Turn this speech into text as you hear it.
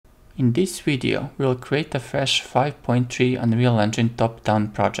In this video, we'll create a fresh 5.3 Unreal Engine top-down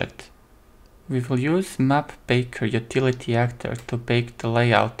project. We will use Map Baker utility actor to bake the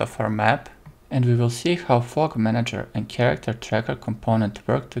layout of our map, and we will see how Fog Manager and Character Tracker component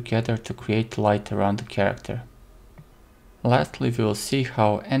work together to create light around the character. Lastly, we will see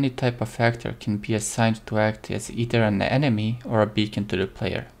how any type of actor can be assigned to act as either an enemy or a beacon to the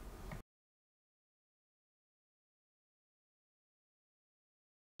player.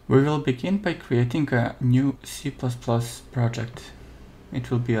 We will begin by creating a new C++ project. It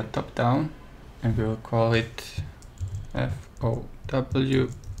will be a top-down and we will call it FOW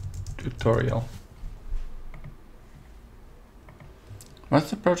tutorial.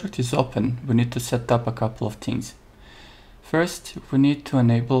 Once the project is open, we need to set up a couple of things. First, we need to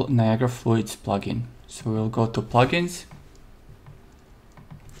enable Niagara Fluids plugin. So we'll go to plugins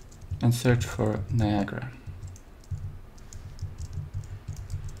and search for Niagara.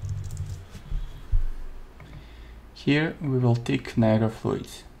 Here we will tick Niagara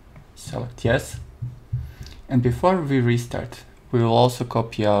Fluids. Select yes. And before we restart, we will also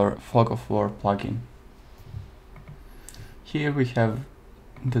copy our Fog of War plugin. Here we have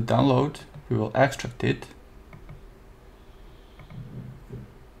the download. We will extract it.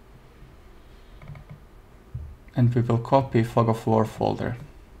 And we will copy Fog of War folder.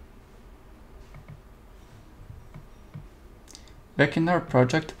 Back in our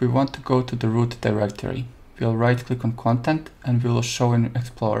project, we want to go to the root directory. We'll right click on content and we will show in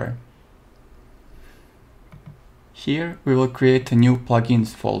Explorer. Here we will create a new plugins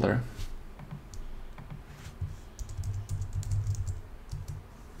folder.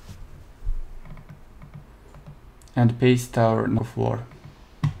 And paste our Fog of War.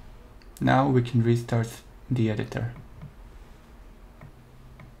 Now we can restart the editor.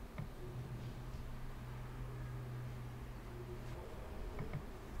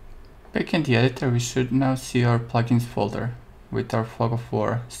 Back in the editor, we should now see our plugins folder with our Fog of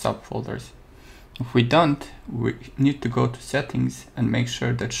War subfolders. If we don't, we need to go to settings and make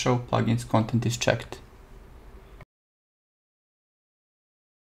sure that show plugins content is checked.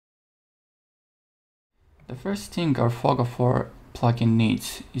 The first thing our Fog of War plugin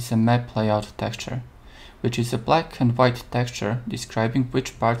needs is a map layout texture, which is a black and white texture describing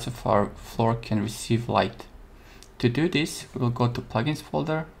which parts of our floor can receive light. To do this, we will go to plugins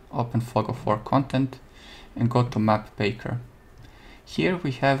folder, open Fog of War content and go to Map Baker. Here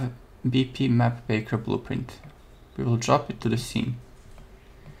we have BP Map Baker blueprint. We will drop it to the scene.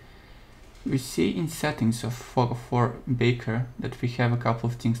 We see in settings of Fog of War Baker that we have a couple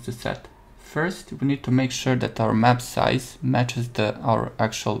of things to set. First, we need to make sure that our map size matches our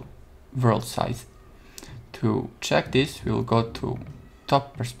actual world size. To check this, we will go to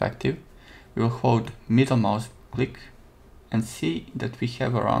top perspective. We will hold middle mouse click and see that we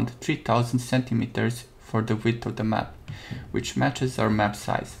have around 3000 centimeters for the width of the map, which matches our map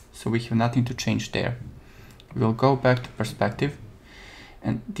size, so we have nothing to change there. We will go back to perspective,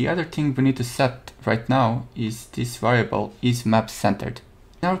 and the other thing we need to set right now is this variable is map centered.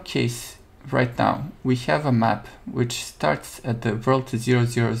 In our case, right now, we have a map which starts at the world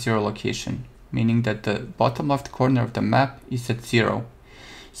 000 location, meaning that the bottom left corner of the map is at 0,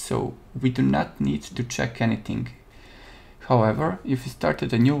 so we do not need to check anything. However, if we start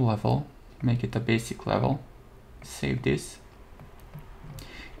at a new level, make it a basic level, save this,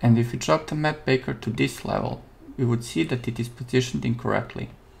 and if we drop the map baker to this level, we would see that it is positioned incorrectly,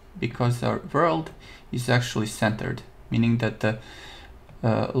 because our world is actually centered, meaning that the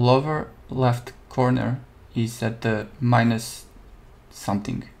lower left corner is at the minus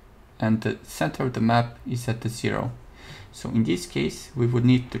something, and the center of the map is at the 0. So in this case, we would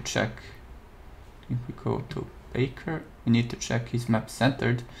need to check, if we go to Baker, we need to check is map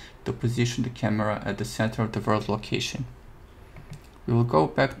centered to position the camera at the center of the world location. We will go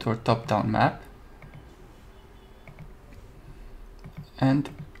back to our top-down map, and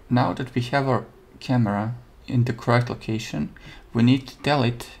now that we have our camera in the correct location, we need to tell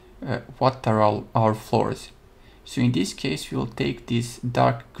it what are all our floors. So in this case, we will take these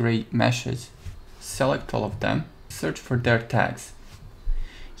dark gray meshes, select all of them, search for their tags.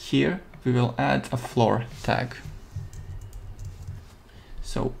 Here we will add a floor tag.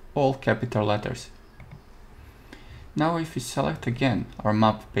 So all capital letters. Now if we select again our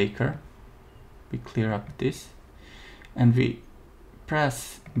map baker, we clear up this and we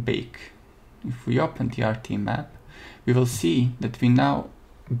press bake. If we open the RT map, we will see that we now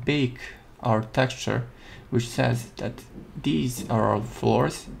bake our texture, which says that these are our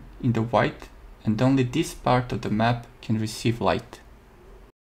floors in the white and only this part of the map can receive light.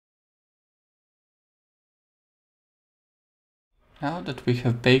 Now that we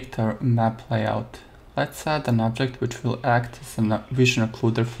have baked our map layout, let's add an object which will act as a vision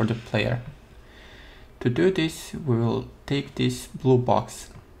occluder for the player. To do this, we will take this blue box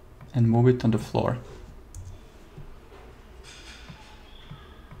and move it on the floor.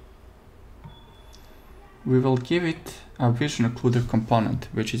 We will give it a vision occluder component,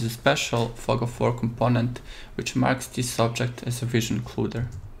 which is a special fog of 4 component which marks this object as a vision occluder.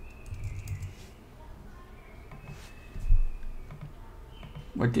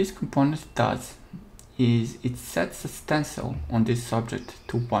 What this component does is it sets a stencil on this object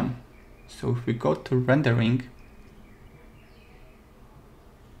to 1. So if we go to rendering,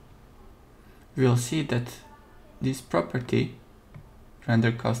 we'll see that this property,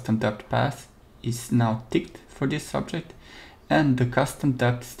 render custom depth path, is now ticked for this object, and the custom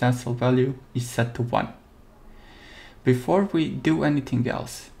depth stencil value is set to 1. Before we do anything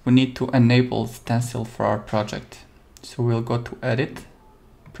else, we need to enable stencil for our project. So we'll go to Edit,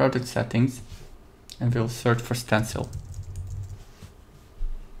 Project Settings, and we'll search for stencil.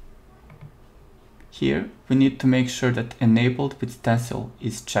 Here we need to make sure that enabled with stencil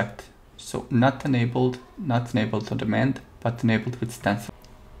is checked. So not enabled on demand, but enabled with stencil.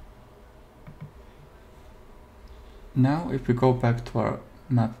 Now if we go back to our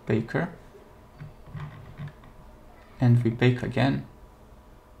map baker and we bake again,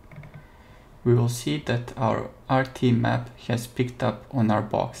 we will see that our RT map has picked up on our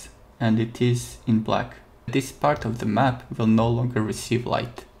box and it is in black. This part of the map will no longer receive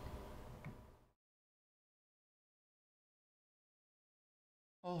light.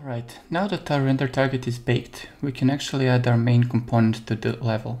 Alright, now that our render target is baked, we can actually add our main component to the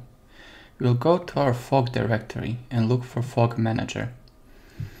level. We'll go to our fog directory and look for fog manager.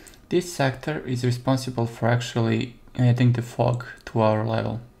 This sector is responsible for actually adding the fog to our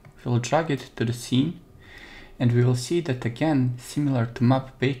level. We'll drag it to the scene and we will see that again, similar to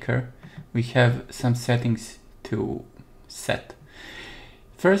map baker, we have some settings to set.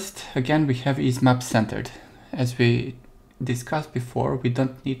 First, again, we have is map centered. As we discussed before, we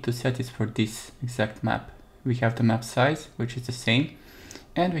don't need to set it for this exact map. We have the map size, which is the same,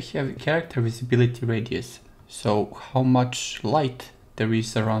 and we have character visibility radius, so how much light there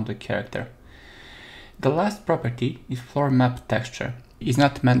is around the character. The last property is floor map texture. It's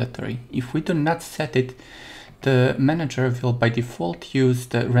not mandatory. If we do not set it, the manager will by default use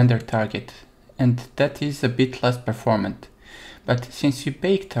the render target, and that is a bit less performant. But since we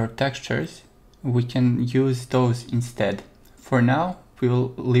baked our textures, we can use those instead. For now, we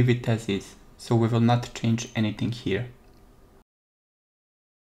will leave it as is, so we will not change anything here.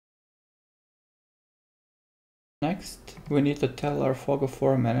 Next, we need to tell our fog of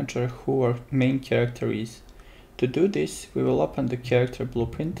war manager who our main character is. To do this, we will open the character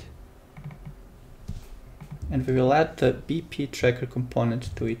blueprint and we will add the BP tracker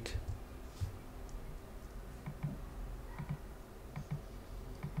component to it.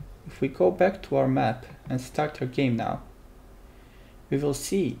 If we go back to our map and start our game now, we will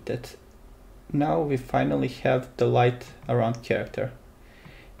see that now we finally have the light around character,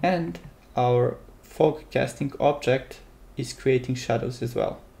 and our fog casting object is creating shadows as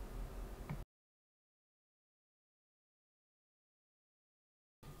well.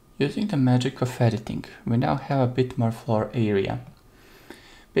 Using the magic of editing, we now have a bit more floor area.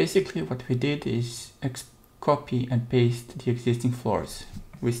 Basically what we did is copy and paste the existing floors.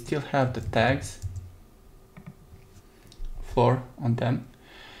 We still have the tags floor on them,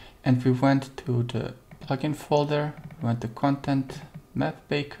 and we went to the plugin folder, we went to content, map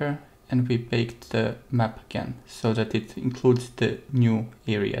baker, and we baked the map again so that it includes the new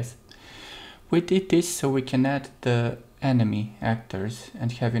areas. We did this so we can add the enemy actors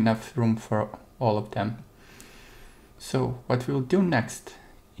and have enough room for all of them. So what we'll do next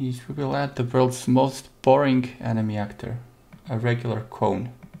is we will add the world's most boring enemy actor, a regular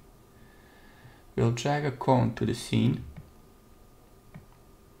cone. We'll drag a cone to the scene.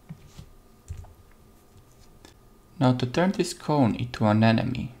 Now to turn this cone into an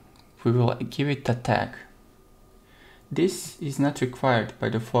enemy, we will give it a tag. This is not required by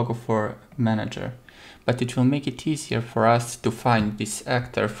the fog of war manager, but it will make it easier for us to find this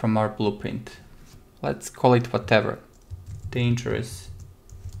actor from our blueprint. Let's call it whatever. Dangerous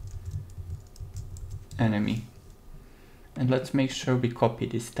enemy. And let's make sure we copy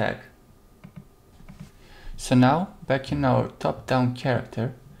this tag. So now, back in our top-down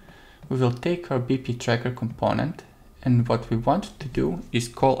character, we will take our BP tracker component, and what we want to do is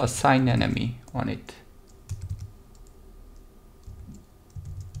call assign enemy on it.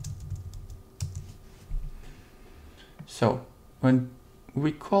 So when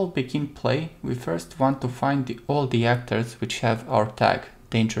we call begin play, we first want to find all the actors which have our tag,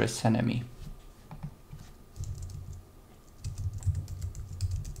 dangerous enemy.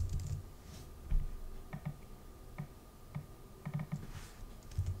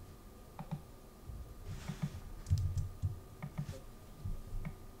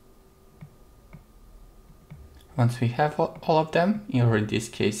 Once we have all of them, or in this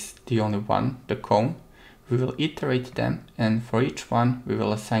case the only one, the cone, we will iterate them, and for each one we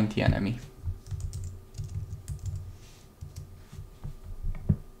will assign the enemy.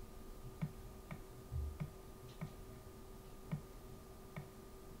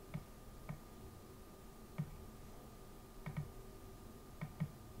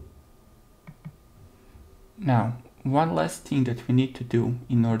 Now, one last thing that we need to do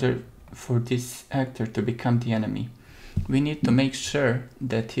in order for this actor to become the enemy. We need to make sure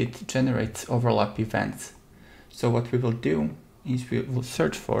that it generates overlap events. So what we will do is we will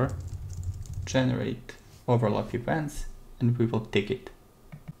search for generate overlap events and we will tick it.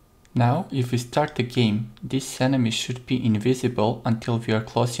 Now, if we start the game, this enemy should be invisible until we are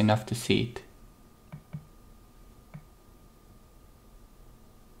close enough to see it.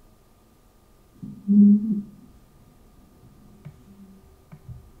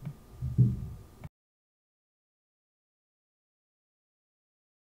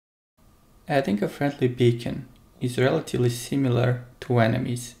 Adding a friendly beacon is relatively similar to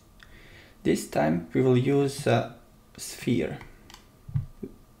enemies. This time we will use a sphere.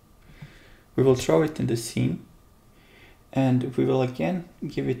 We will throw it in the scene and we will again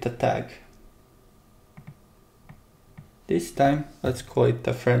give it a tag. This time let's call it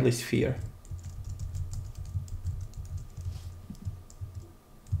a friendly sphere.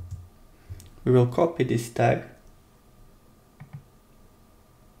 We will copy this tag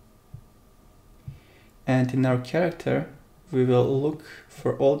and in our character we will look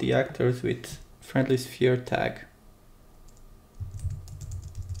for all the actors with friendly sphere tag.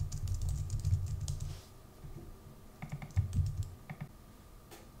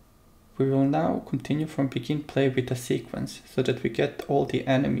 We will now continue from begin play with a sequence so that we get all the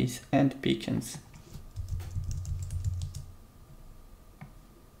enemies and beacons.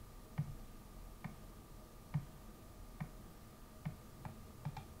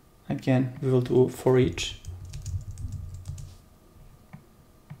 Again, we will do for each.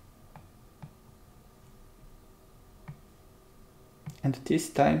 And this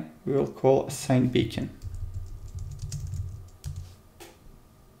time we will call assign beacon.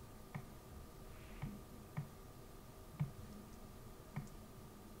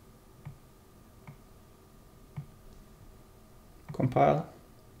 Compile,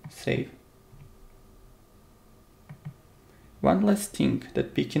 save. One last thing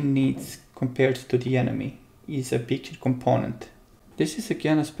that beacon needs compared to the enemy is a beacon component. This is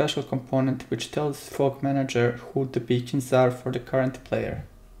again a special component which tells Fog Manager who the beacons are for the current player.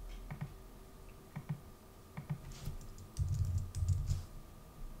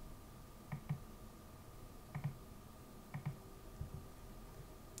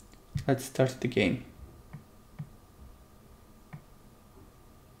 Let's start the game.